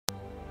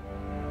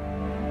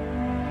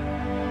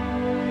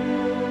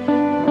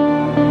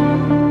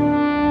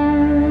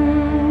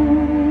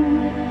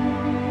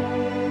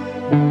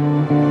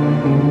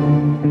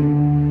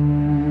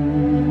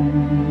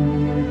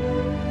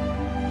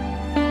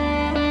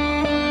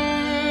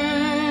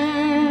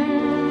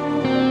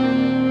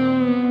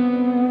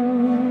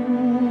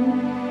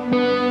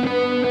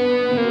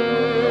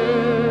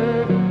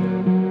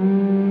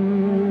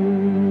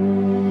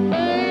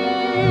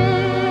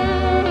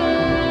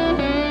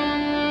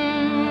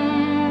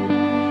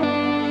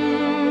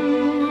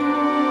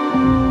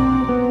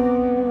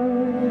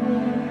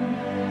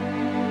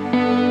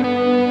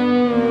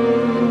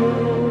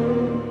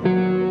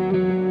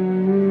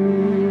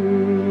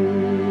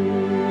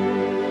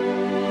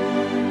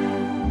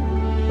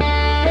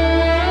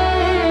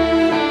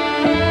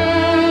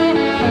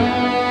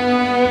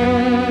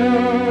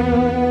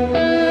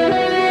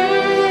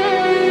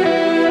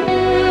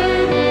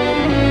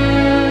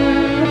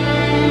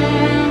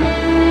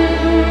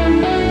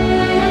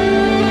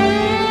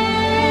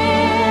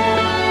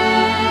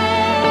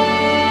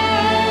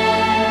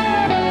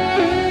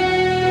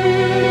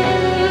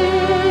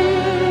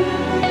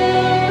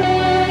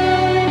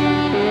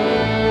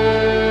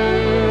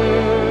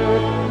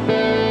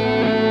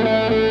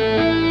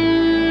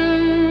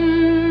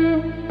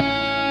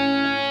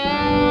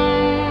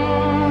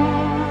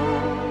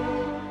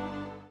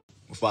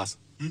Boss,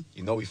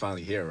 you know we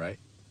finally here, right?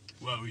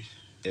 Well,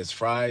 It's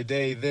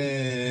Friday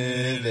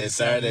then, it's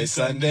Saturday,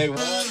 Sunday.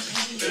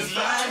 It's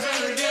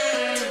Friday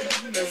again.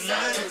 It's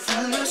Friday,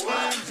 Sunday.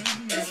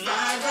 It's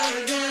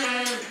Friday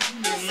again.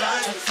 It's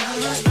Friday,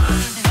 Sunday.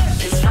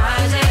 It's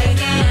Friday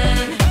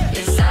again.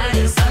 It's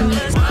Saturday,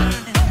 Sunday.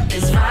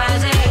 It's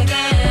Friday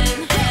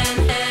again.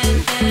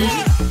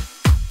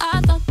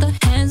 I thought the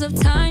hands of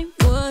time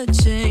would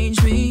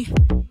change me,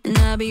 and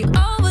I'd be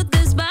over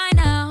this by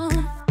now.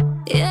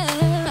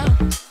 Yeah,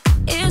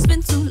 it's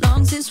been too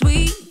long since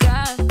we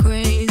got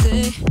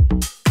crazy.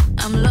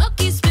 I'm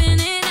lucky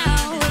spinning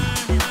out.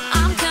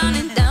 I'm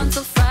counting down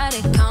till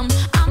Friday come.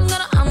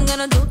 I'm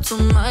gonna do too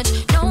much.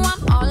 No,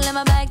 I'm all in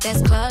my bag,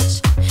 that's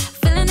clutch.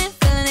 Feeling it,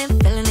 feeling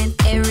it, feeling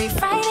it. Every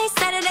Friday,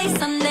 Saturday,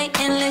 Sunday,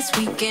 endless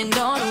weekend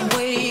on a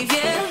wave,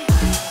 yeah.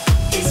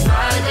 It's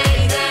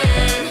Friday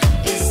then.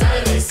 It's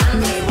Saturday,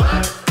 Sunday.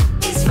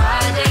 It's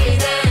Friday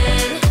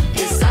then.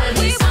 It's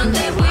Saturday,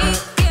 Sunday.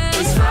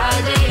 It's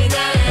Friday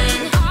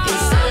then.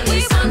 It's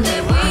Saturday, Sunday.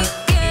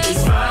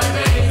 It's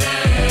Friday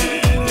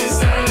then. It's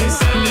Saturday,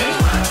 Sunday.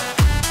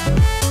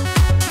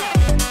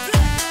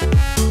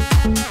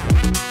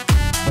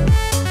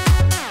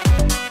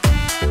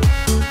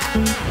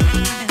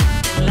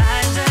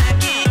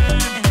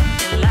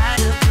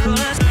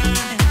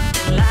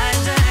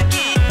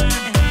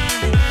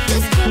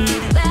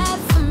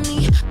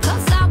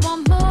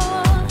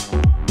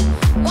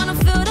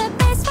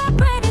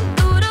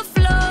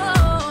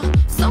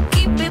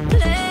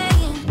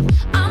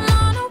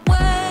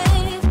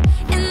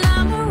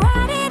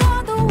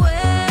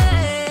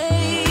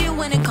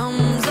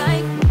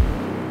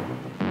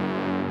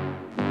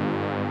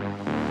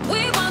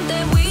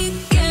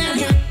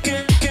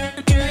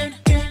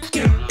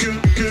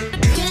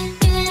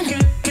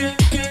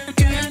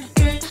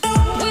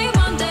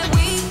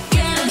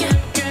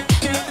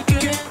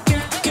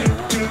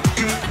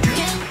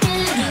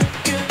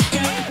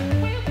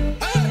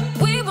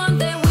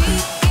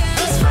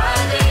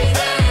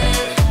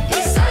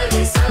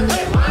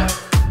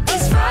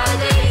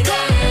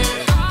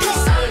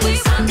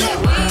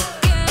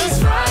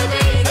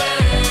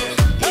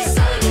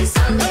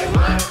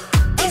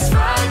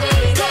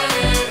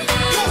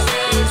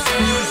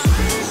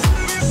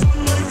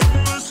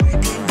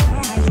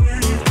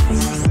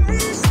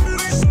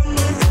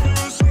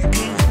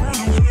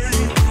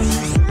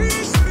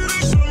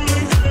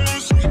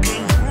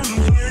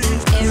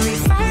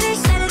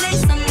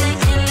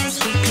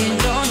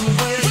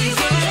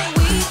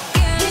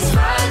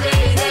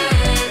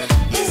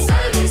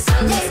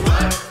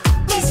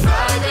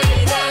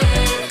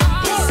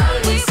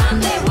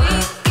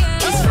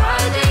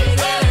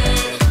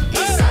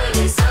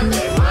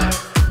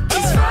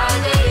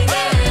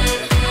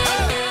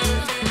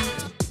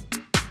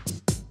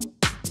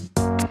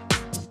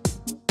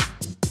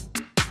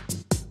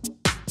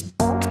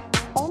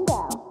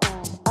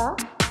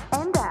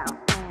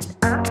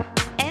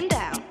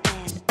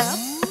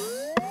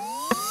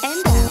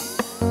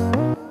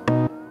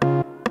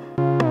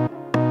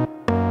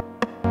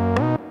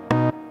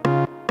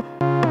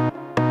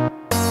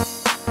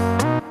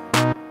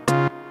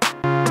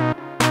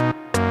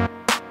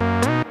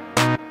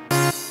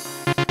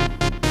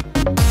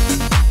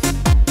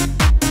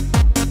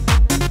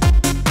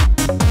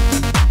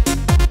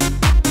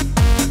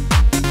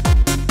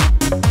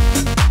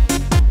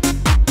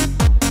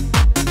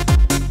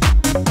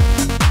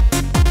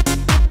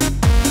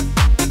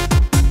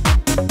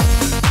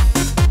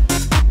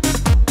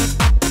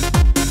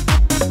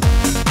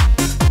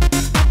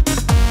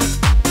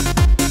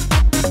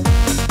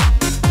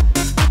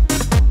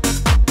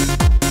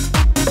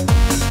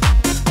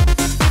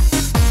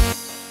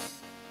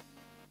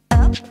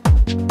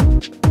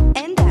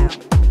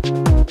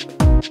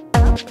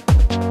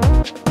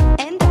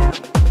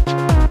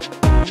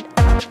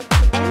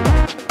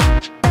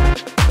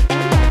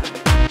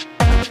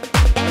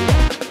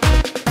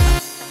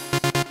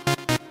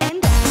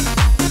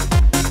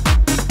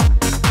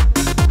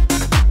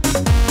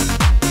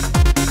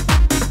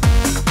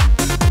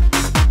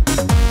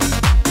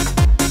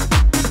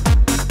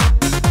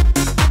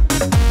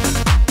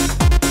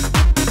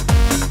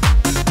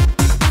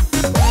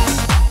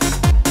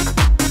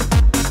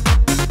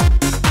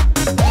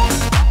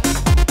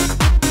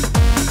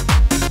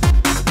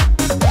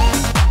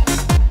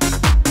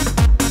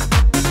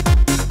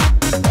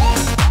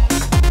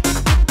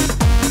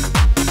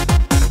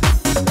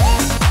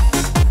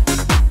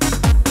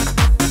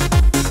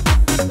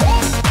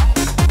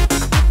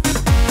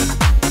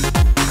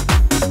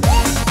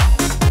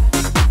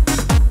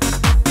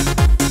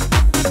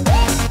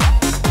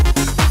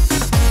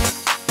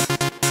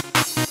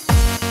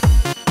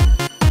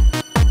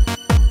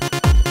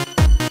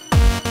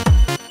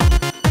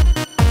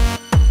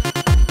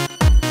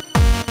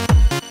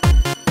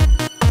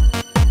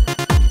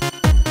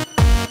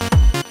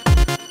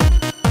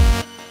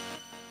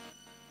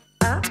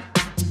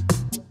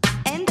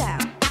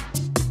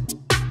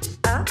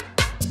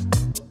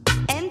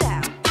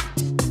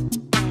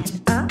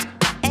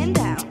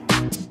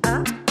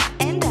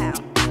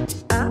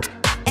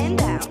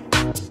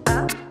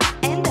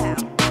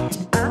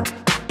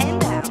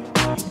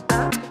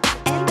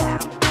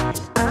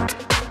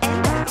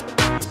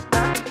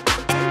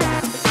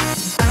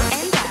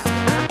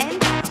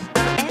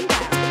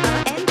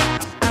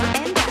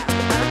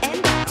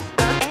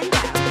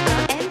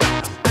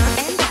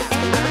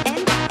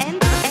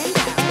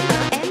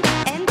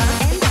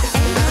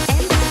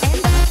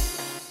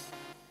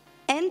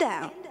 and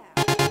down.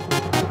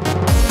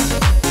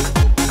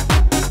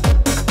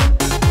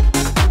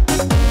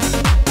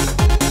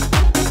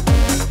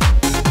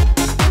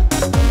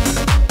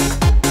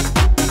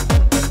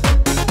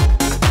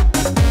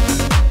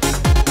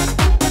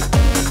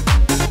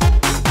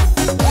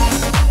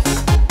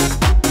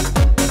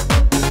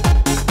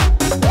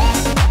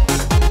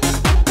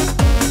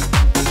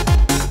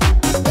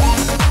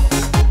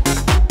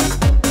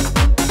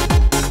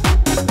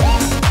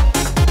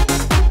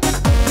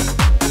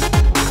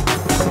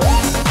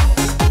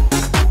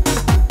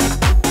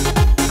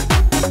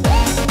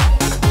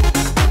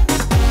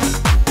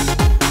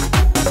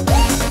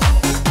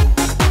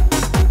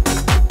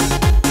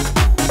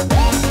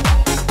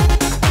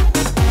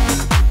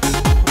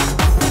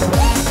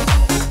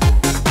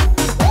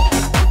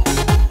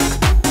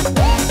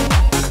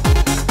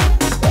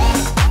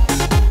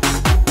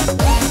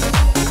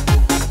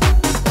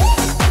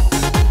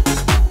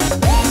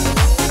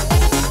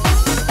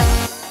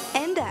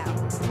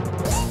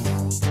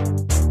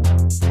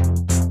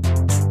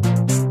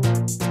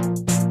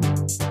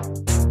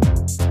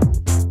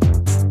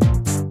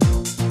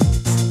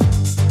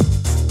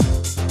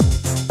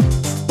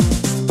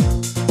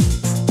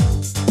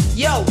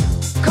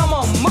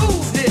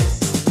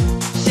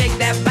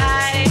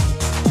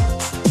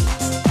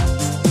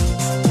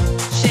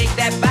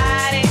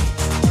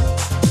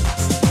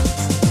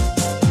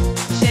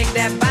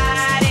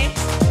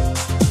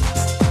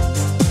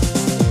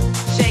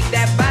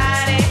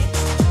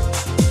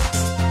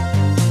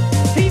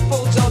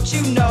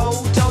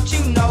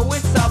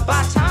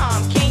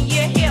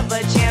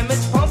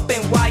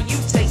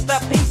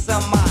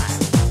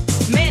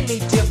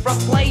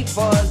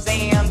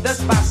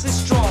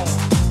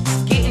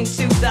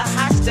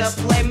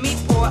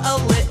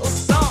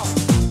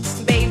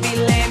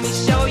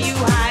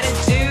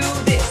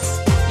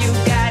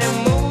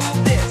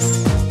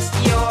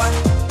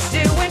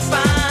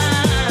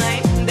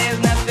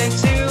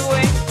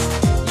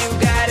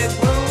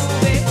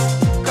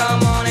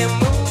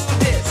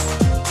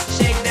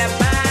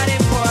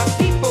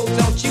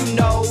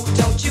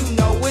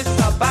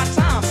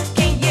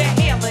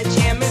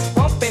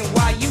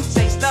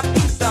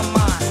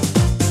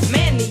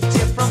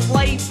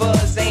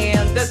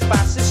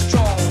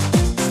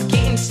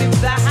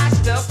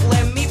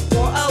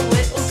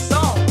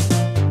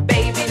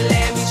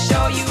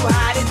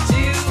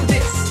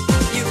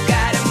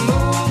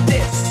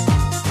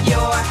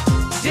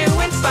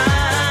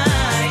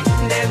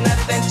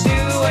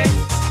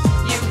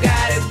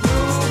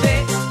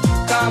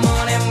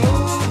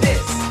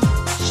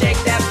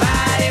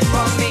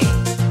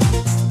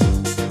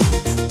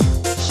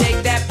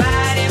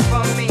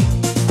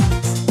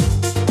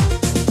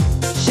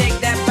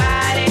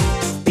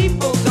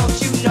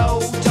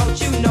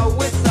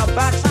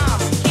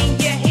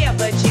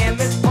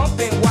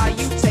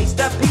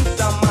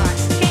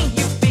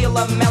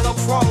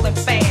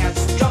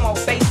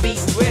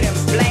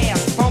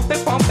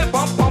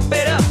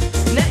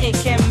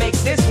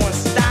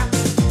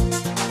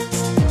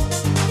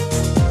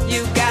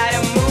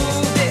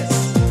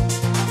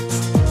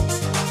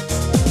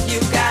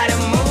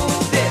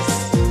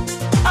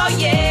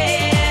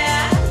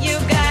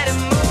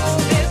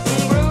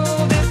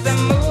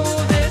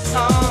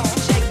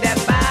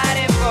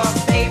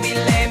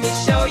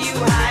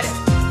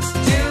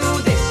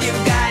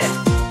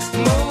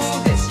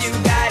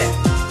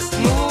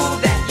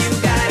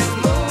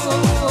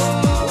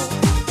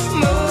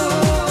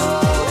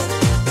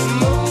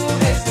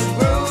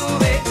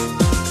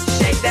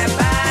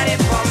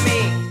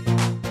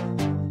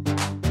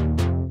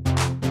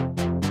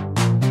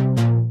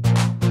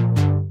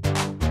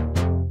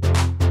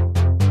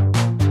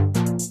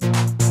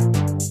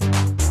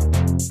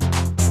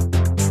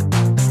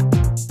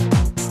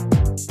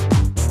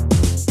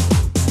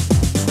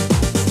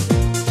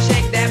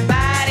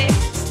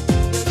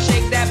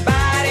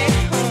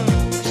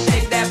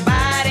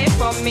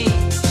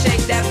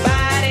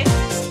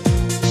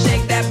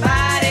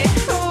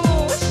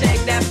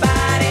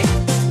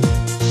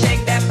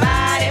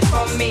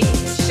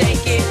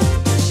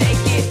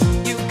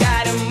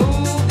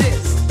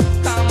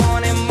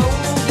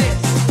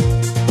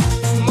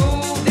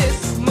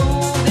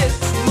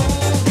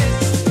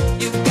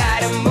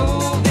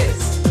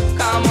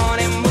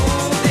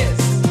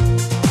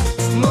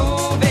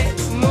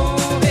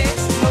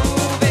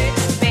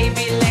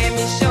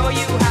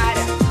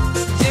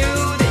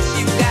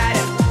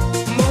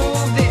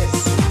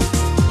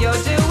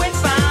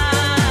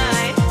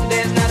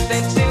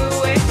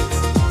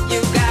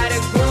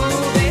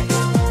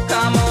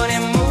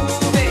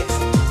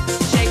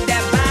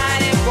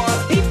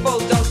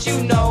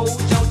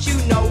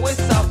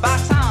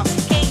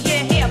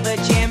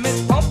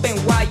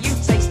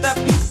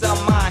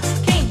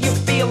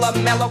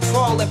 mellow,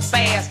 crawling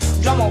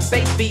fast. Drum on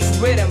bass beat,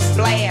 rhythm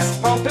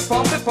blast. Pump it,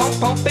 pump it,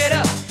 pump it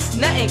up.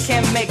 Nothing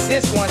can make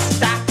this one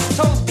stop.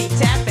 Toes be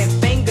tapping,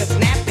 fingers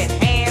snapping,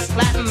 hands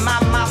clapping, my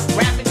mouth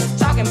rapping.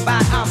 Talking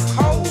about I'm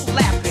cold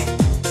laughing.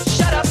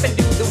 Shut up and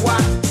do the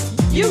walk.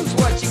 Use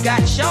what you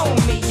got, show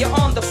me. You're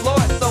on the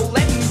floor, so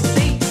let me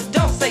see.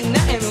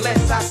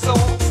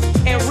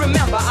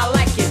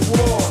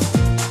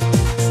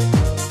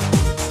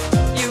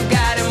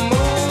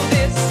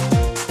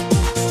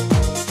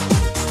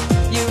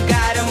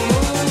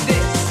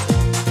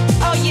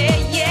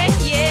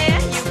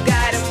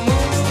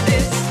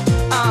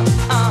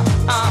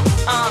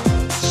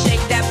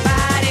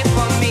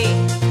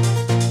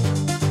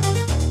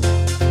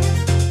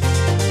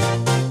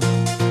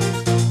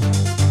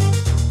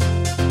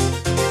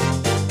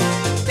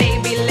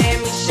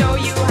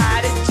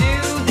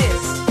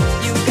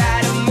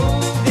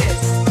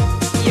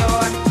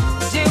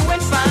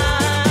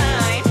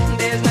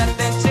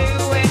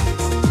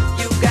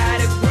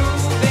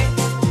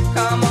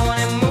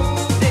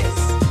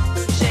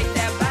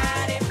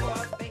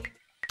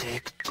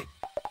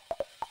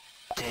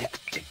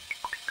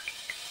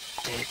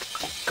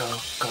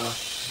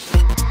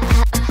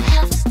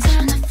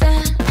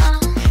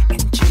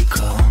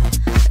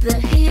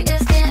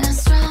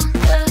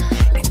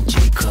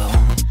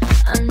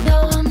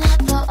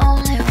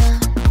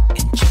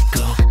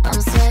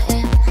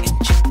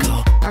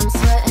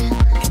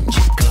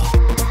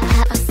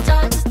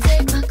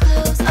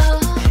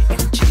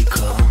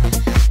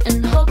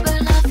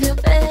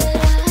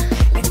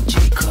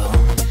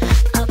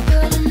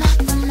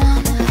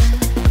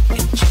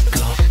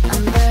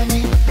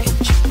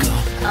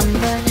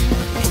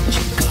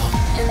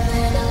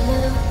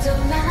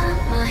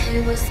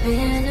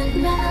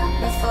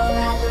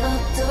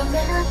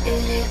 around,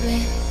 it hit me.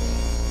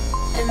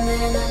 And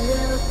then I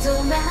looked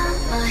around,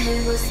 my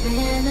head was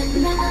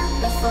spinning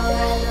round. Before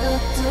I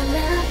looked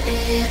around,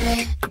 it hit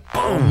me.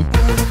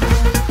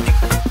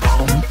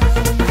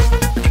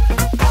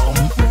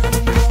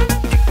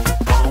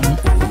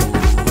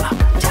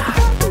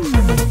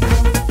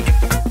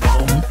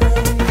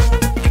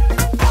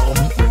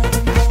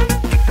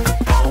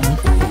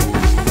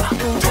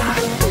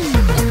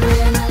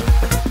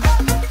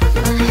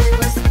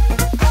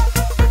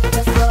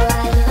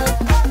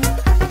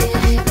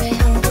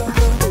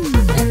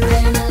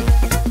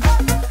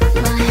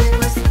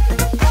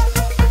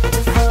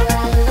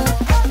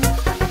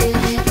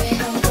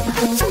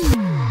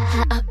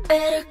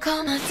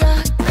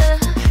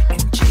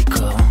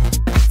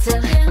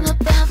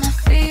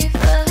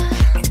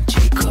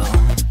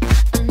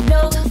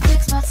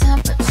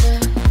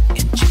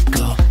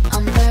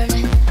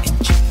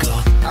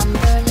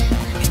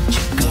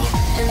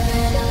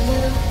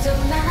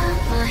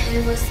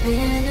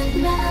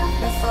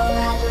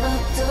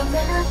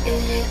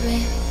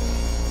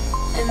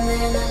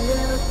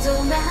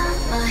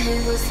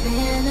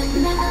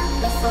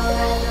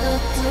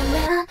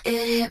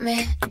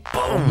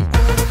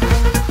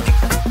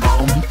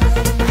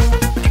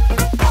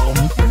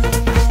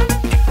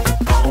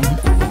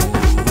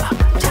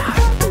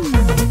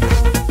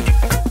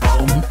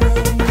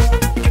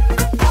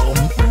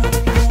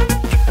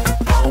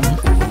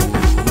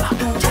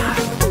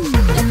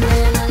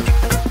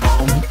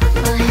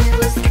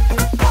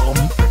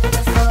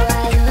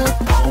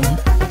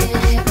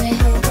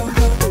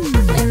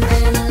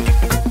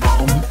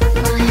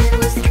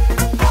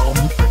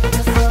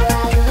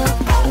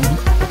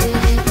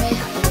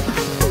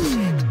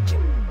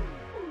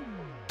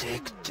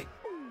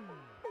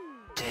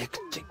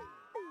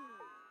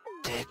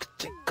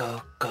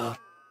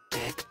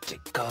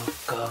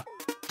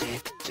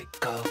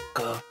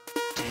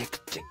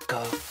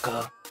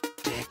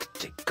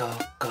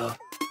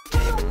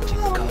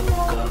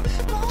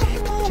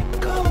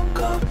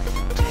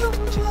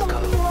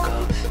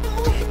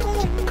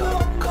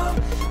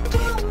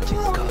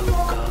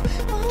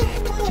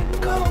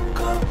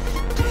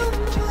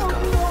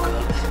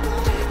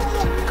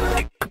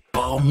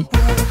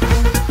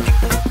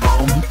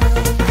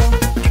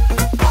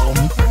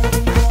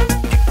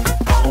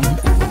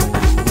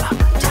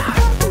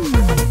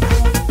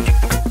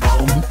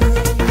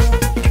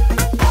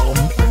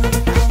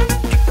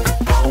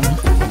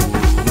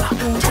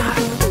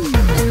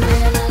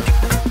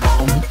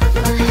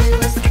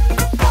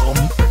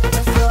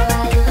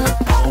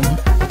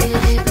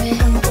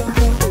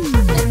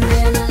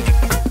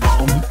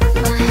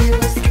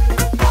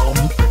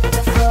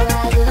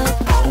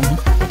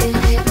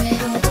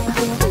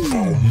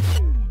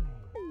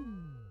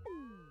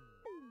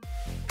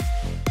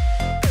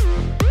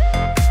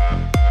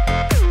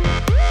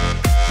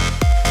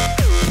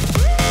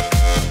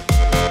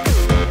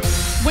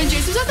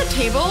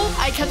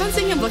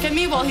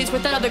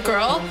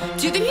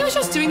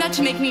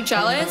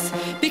 Jealous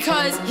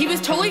because he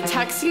was totally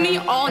texting me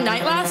all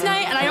night last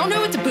night and I don't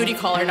know if it's a booty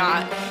call or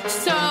not.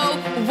 So,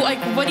 like,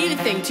 what do you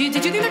think? Did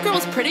you think that girl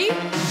was pretty?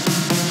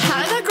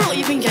 How did that girl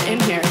even get in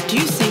here? Do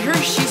you see her?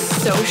 She's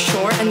so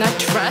short and that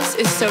dress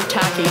is so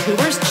tacky. Who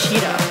wears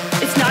cheetah?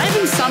 It's not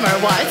even summer.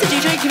 Why does the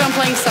DJ keep on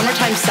playing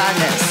Summertime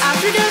Sadness?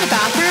 After we get out of the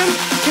bathroom,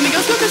 can we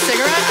go smoke a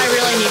cigarette? I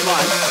really need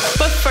one.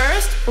 But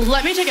first,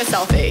 let me take a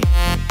selfie.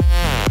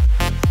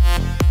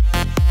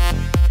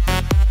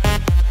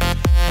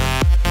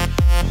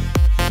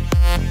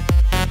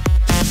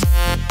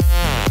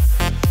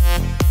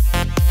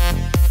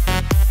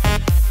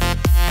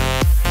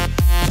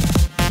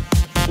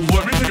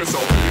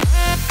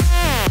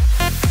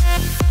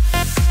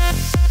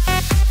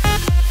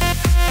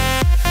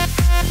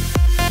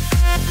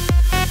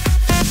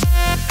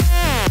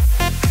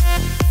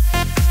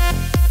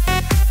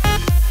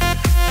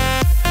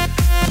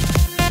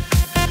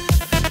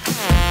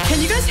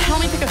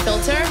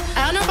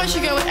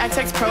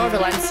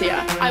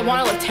 I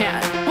want to look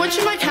tan. What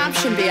should my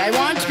caption be? I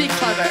want it to be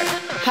clever.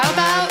 How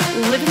about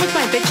living with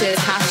my bitches,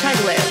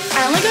 #live.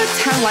 I only got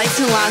 10 likes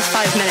in the last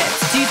 5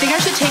 minutes. Do you think I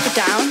should take it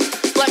down?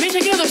 Let me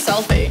take another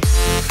selfie.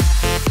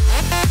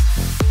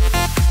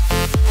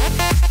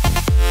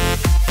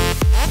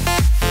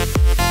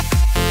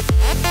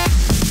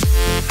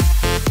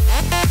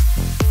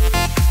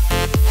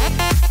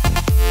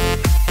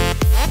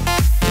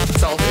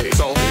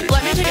 Selfie.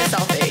 Let me take a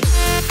selfie.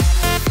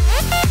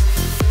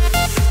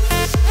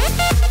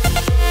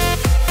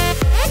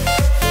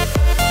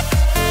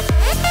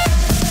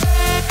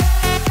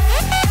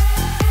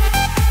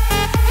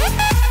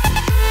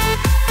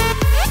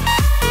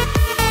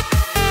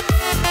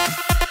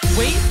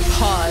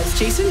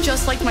 Jason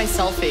just liked my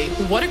selfie.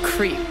 What a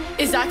creep.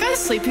 Is that guy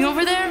sleeping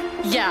over there?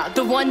 Yeah,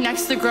 the one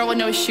next to the girl with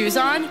no shoes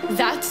on.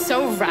 That's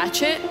so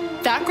ratchet.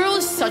 That girl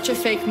is such a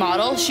fake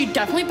model. She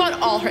definitely bought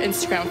all her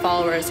Instagram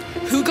followers.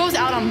 Who goes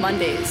out on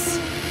Mondays?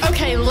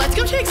 Okay, let's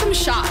go take some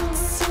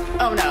shots.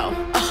 Oh no.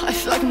 Ugh, I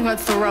feel like I'm gonna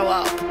throw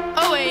up.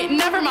 Oh Oh wait,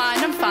 never mind,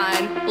 I'm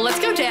fine. Let's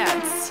go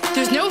dance.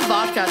 There's no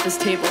vodka at this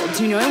table.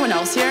 Do you know anyone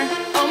else here?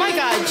 Oh my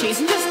god,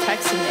 Jason just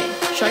texted me.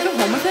 Should I go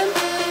home with him?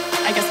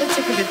 I guess I'd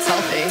take a good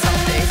selfie.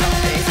 Selfie,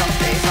 selfie,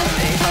 selfie,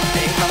 selfie,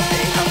 selfie,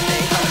 selfie,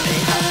 selfie,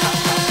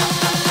 selfie.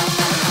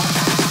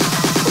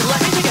 Let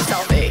me take a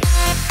selfie.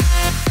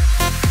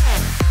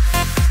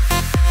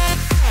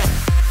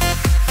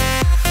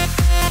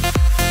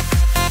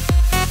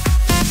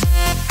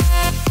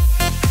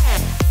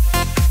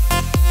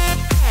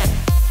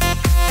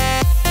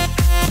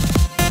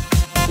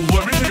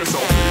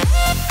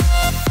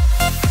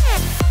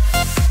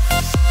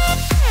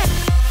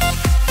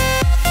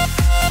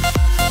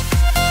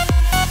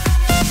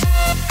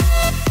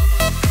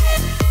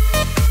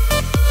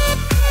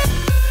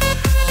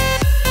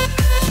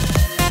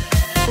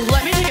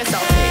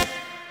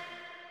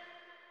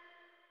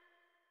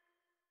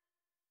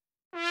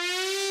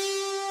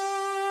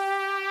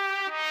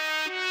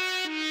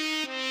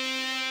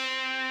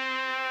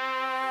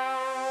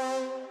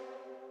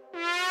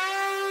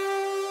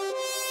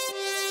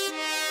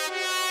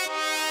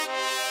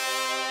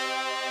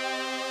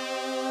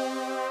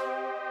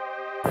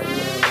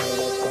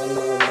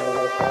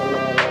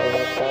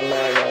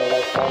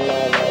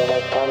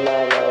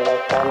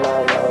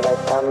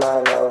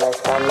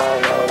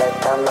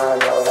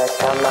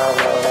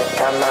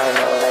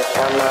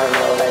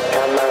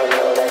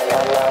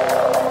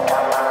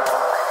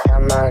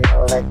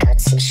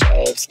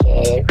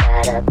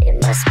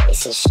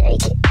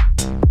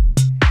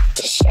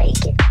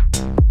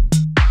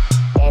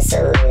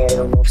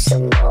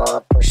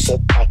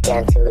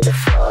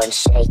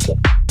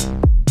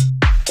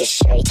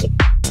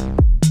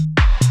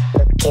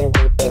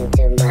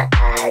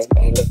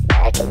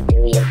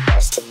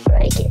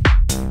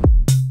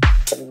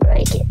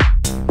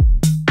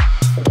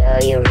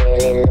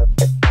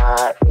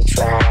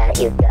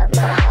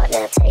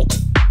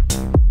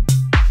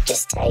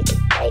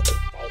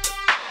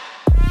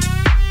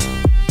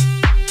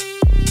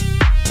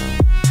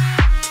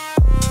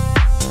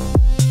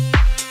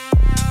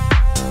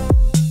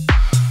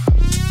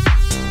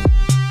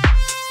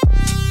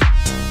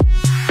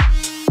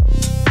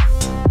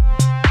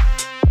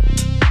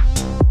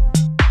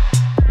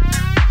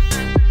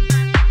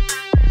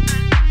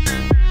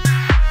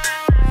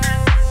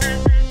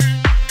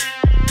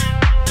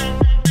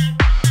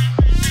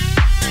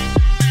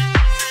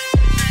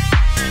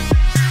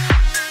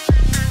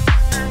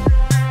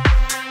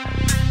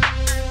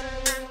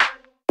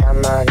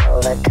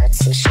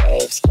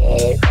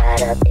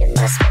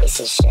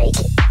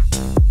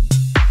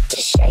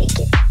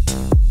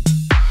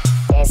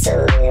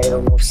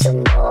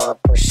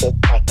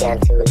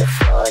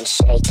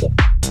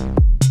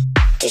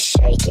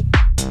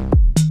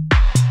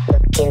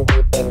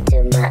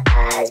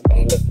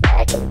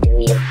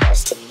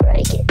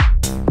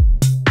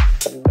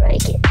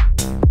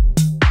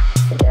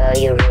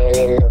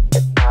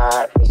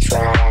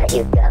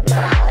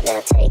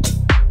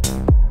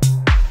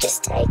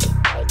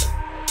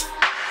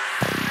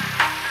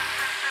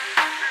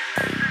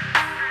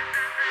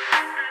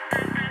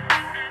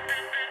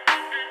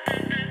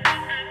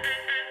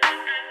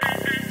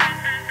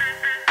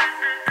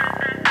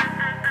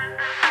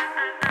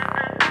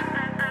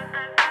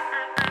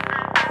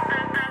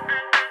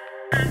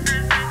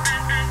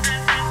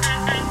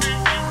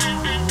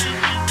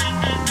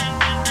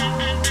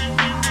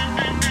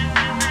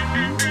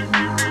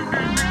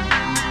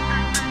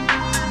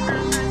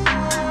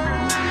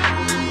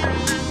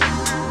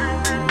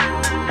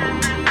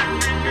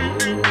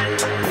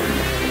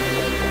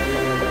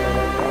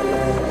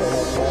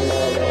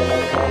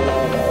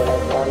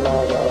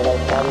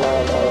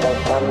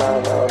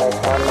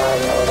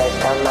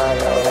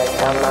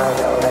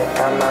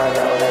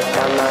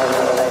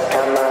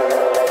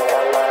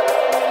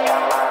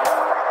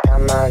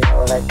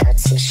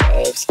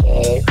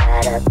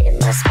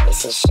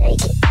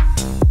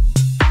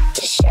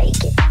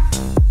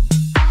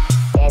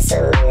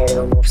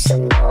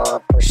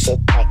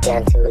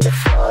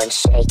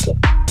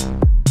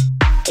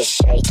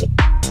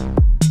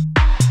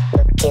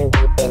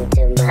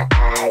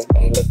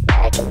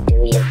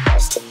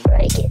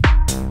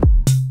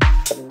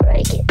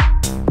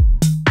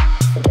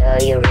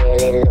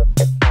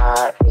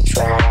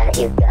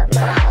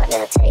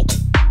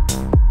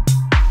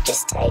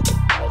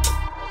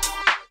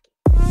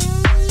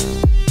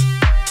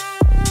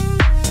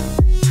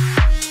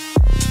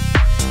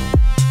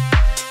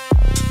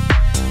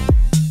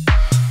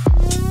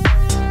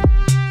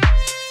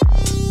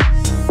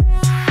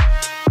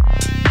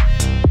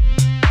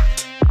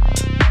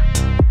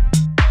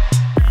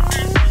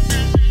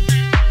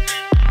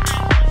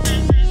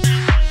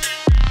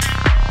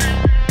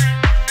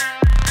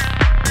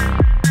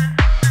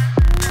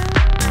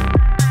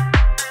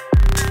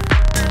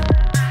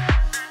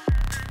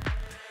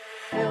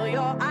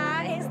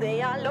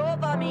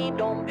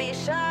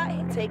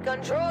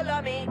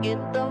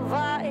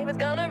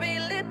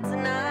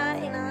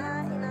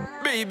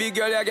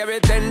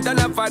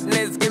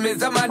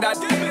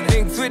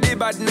 with the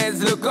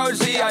badness, look how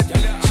she at.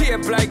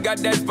 Shape like a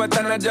death, but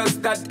I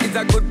just that is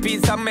a good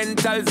piece of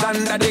mentals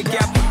under the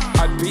cap.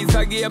 Hot piece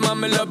of game,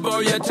 I'm love how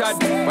you chat.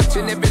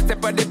 Watching every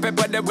step of the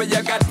paper, the way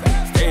you got.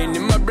 Staying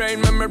in my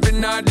brain, memory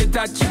not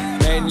detached.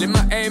 Mainly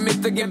my aim is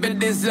to give it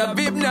this love.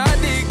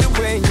 Hypnotic the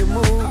way you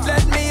move.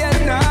 Let me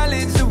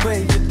acknowledge the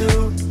way you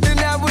do. Then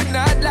I would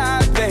not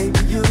lie, baby.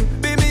 You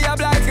beat me up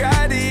like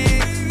Scotty.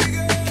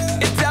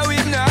 It's how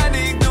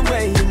hypnotic the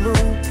way you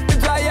move.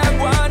 That's why I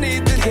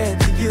wanted to get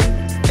to you.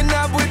 And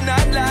I would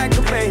not like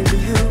a baby.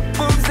 You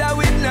moves how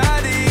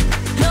hypnotic.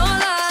 No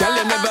lie, Tell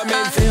you never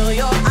meant to. feel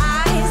your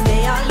eyes,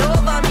 they all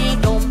over me.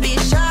 Don't be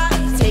shy,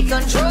 take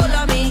control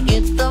of me.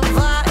 Get the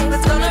vibe,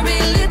 it's gonna be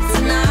lit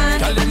tonight.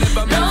 Tell you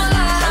never No meant.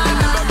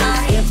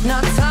 lie,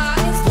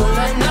 hypnotized, pull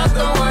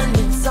another one.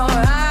 It's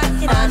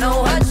alright, I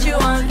know what you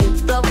want. Get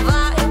the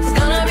vibe, it's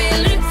gonna be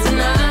lit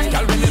tonight.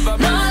 Tell me never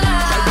No meant.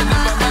 Tell me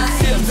never meant. lie,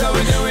 Same so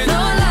we do it. no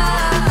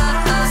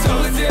lie, So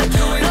we say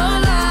do it. no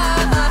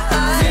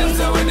lie. Same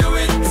so we do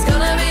it. It's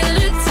gonna be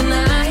lit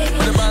tonight.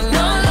 Put a bang,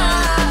 No bang,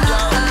 bang. Yo,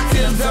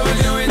 same so we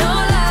do it. No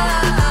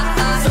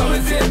lie, So we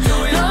say do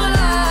it. no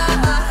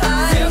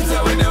lie. Same so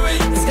we do it.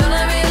 It's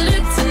gonna be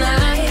lit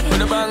tonight.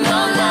 Put a bang,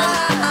 bang,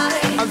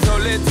 bang. I'm so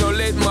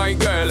lit, my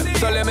girl.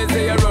 So let me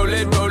say you roll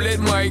it,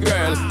 my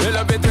girl. You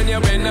love it when you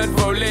bend and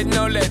roll it.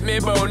 Now let me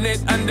bone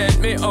it and let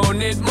me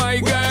own it, my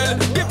girl.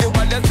 Give you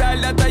all the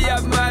style that I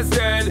have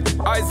mastered.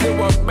 I say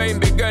what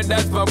baby girl,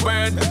 that's my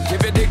word.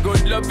 Give it the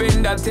good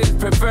loving that is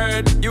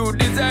preferred. You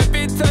deserve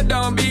it, so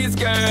don't be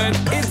scared.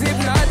 It's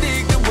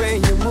hypnotic the way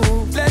you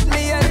move. Let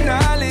me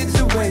acknowledge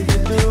the way you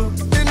do.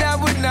 Then I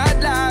would not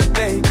lie,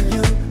 baby.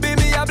 You beat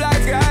me up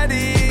like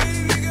Scotty.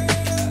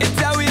 It's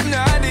how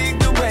hypnotic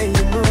the way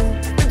you move.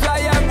 That's why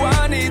I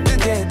wanted to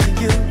get to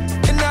you.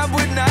 And I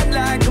would not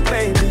like a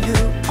baby. You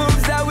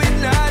moves how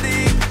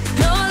hypnotic.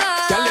 No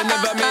lie, Tell you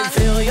never meant to.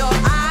 feel your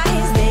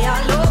eyes, they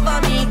all over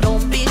me.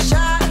 Don't be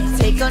shy,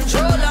 take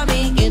control of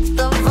me. Get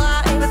the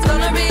vibe, it's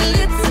gonna be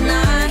lit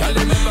tonight. Tell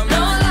you never No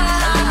meant.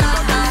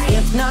 lie,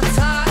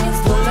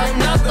 hypnotized, pull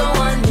another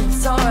one.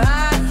 It's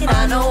alright, I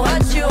know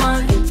what you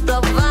want. Get the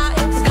vibe,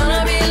 it's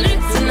gonna be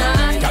lit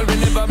tonight. Tell me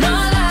never No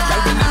meant.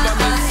 Tell me never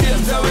meant.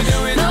 Same so we do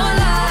it. No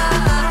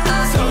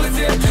lie, So we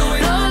say do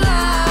it. no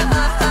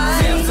lie.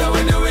 Same so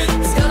we do it.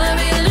 It's gonna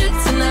be lit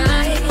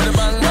tonight. Put a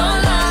bang, No bang,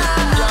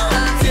 bang. Yo,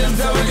 lie, same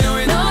so we do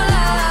it. no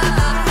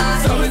lie.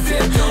 So we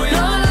say do it.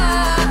 No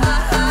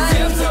lie,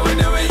 Same so we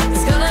do it.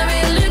 it's gonna be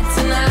lit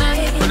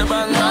tonight. Put a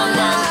bang, bang,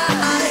 bang.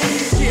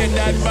 Shake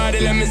that body,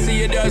 let me see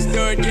you just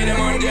do it. Get them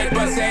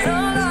 100%.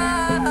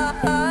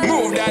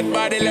 Move that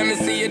body, let me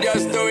see you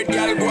just do it.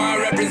 Girl, go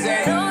and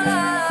represent.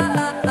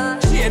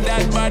 Shake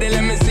that body,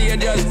 let me see you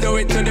just do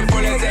it to the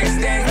fullest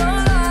extent.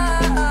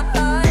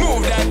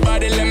 Move that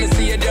body, let me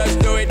see you just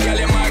do it. Girl,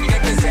 you're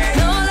magnificent.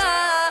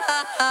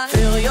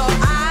 Feel your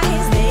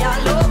eyes, they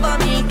all over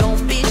me.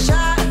 Don't be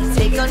shy,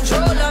 take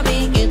control of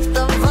me. Get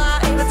the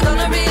vibe, it's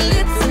gonna be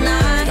lit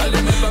tonight. Tell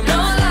them never No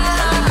meant.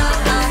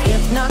 lie,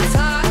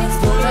 hypnotized,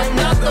 pull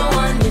another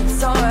one.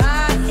 It's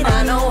alright, I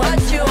know what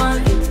you want.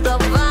 Get the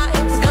vibe,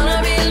 it's gonna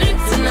be lit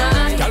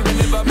tonight. Tell me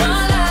never No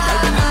meant. Tell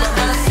me never meant.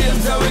 lie, Same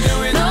so we do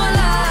it. no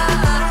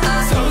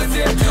lie, So we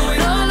say do it.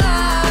 no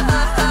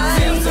lie.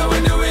 Same so we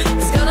do it.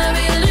 It's gonna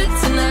be lit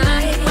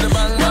tonight. Put a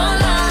bang, No bang,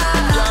 bang.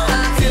 Yo,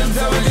 lie, same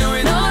so we do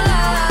it. no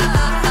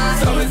lie.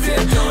 So we say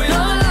do it.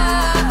 No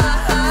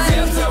lie,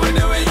 Same so we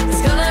do it.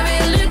 it's gonna be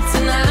lit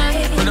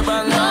tonight. Put a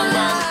bang, No bang, bang.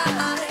 lie.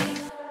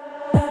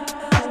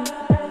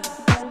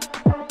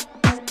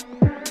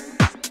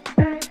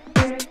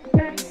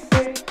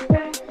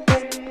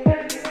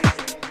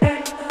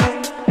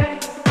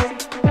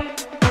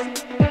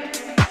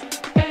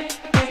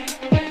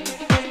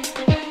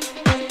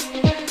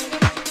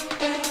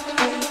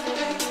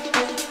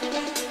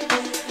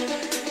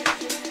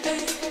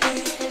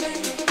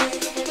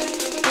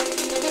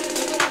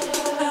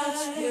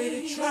 Bounce with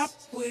it, drop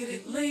with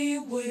it,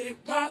 lean with it,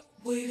 rock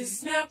with it,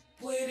 snap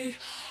with it.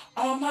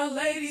 All my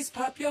ladies,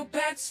 pop your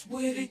backs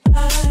with it.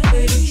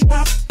 With it,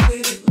 drop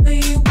with it,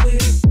 lean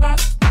with it, rock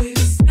with it,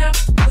 snap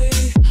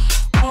with it.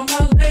 All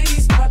my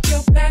ladies, pop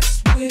your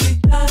backs with it.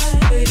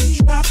 With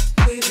it, drop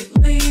with it,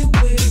 lean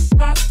with it,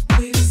 rock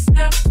with it,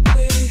 snap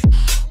with it.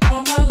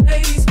 All my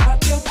ladies,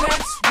 pop your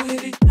backs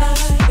with it.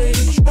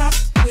 With it, drop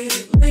with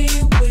it,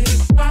 lean with it,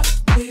 rock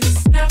with it,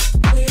 snap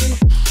with it.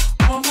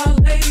 All my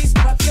ladies,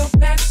 pop your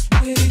backs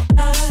with it.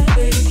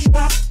 With it,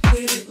 drop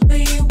with it,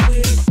 lean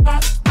with it,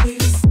 rock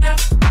with it, snap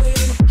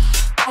with it.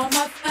 All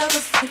my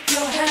fellas, put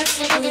your hands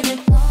with it.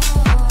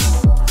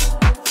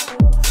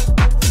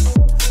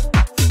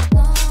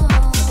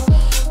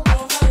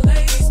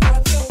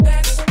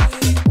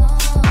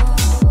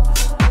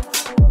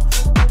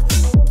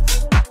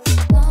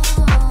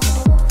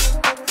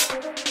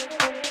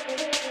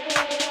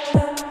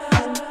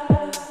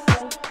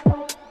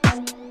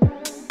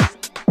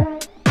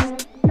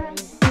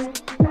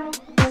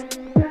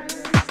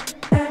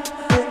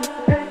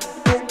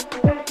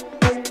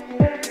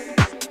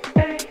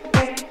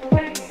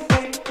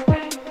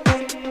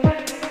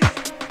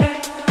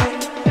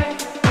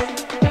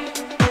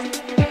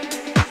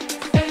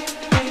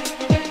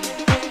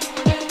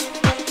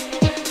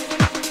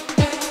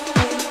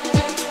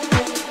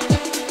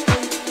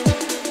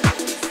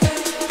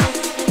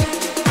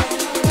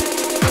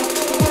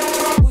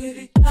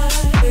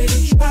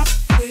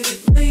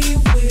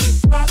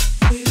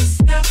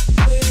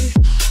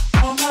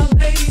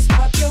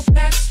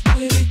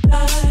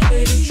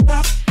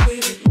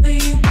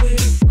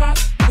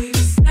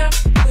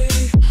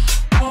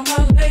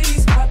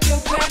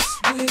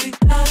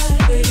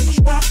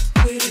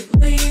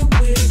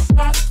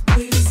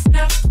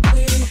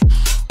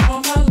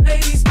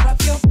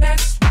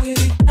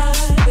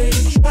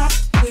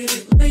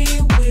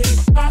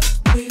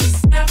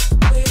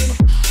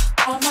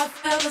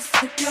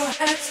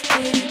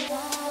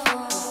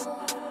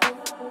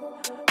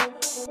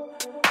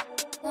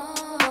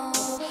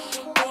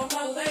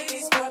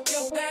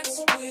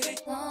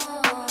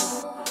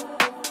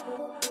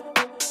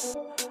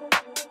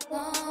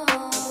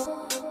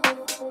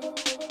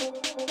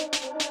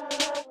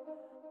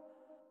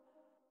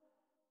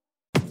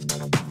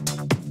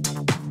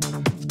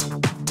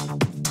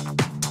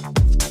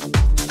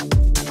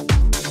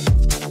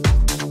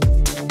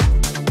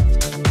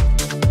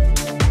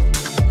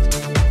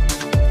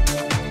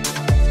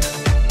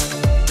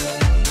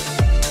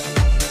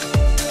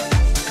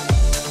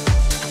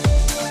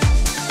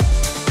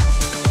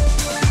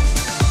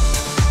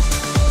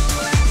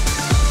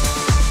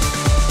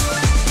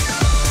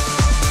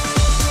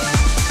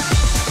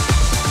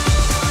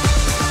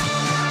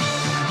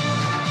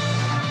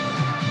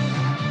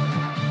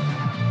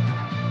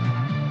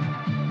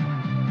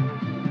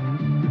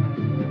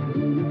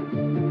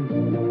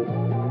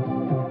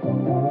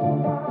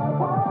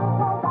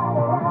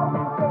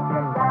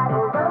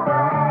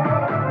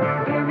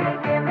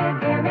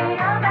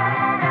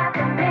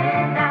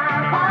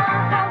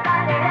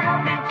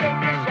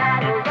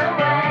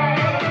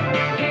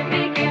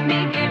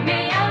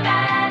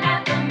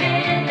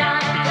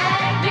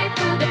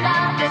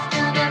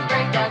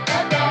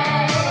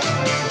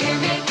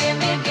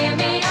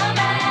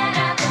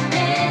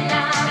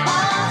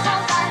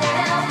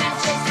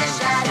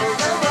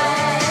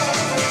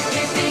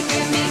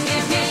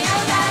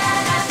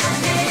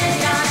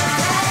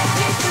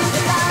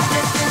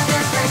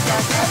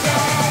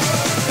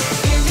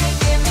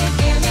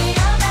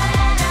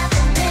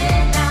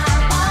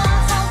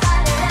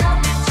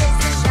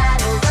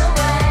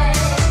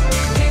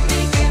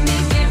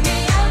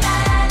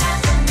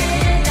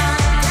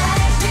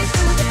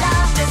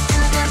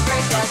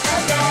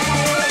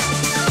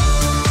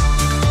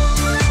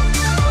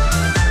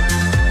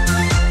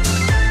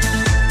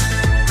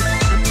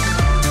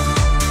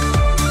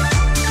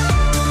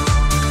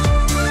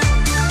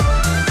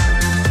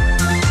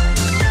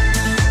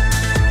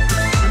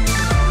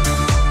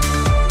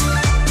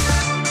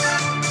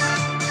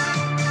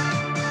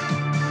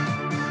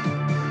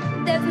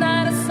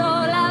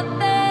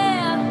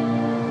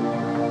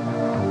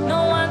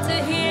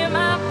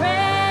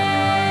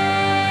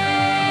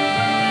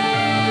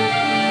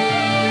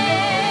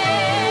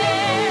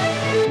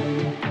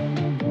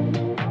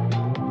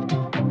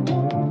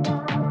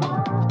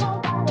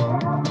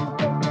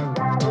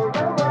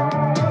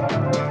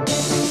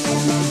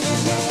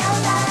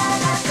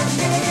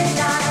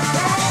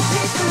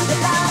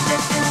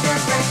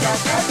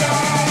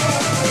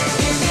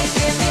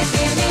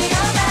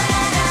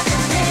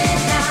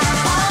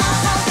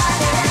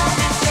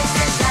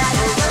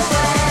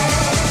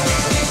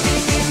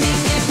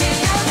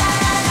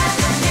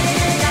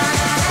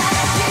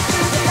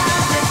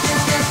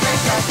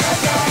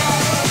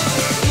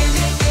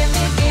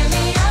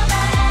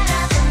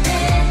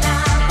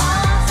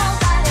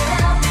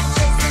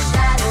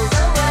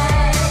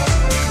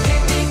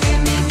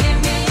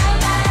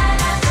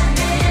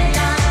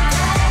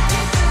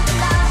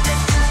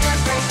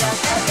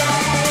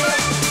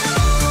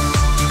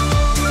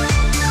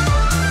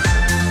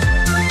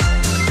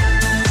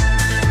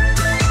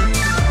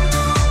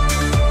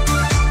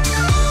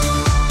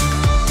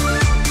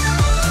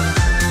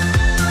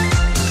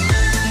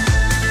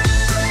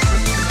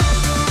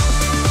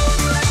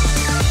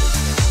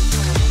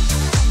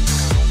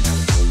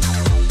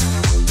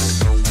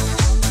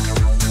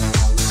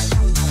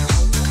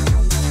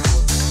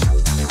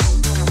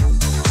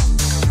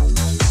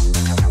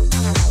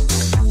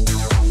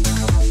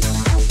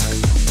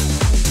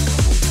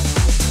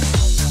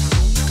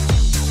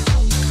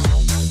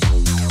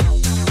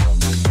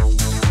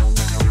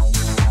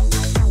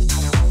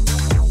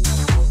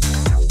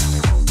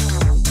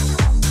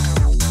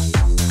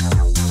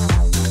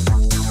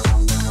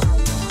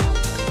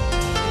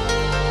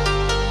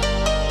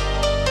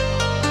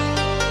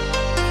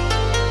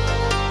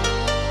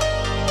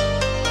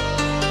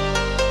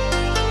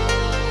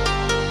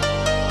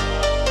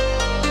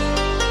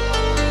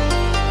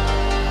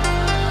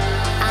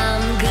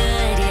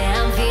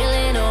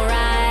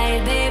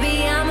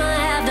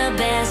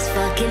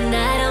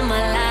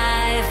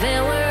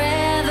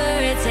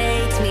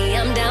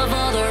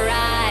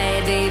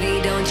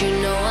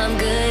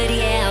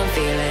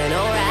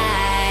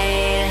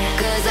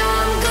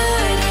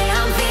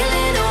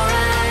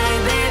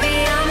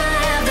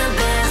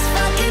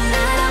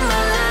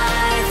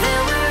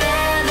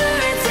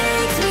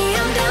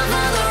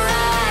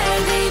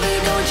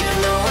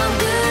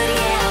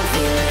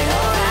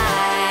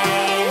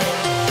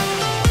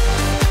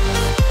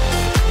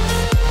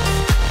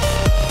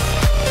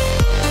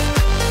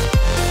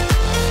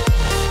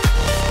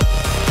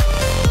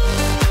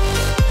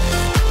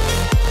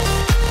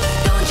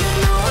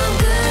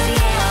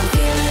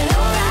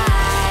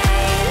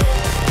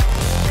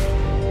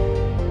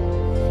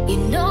 You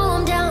know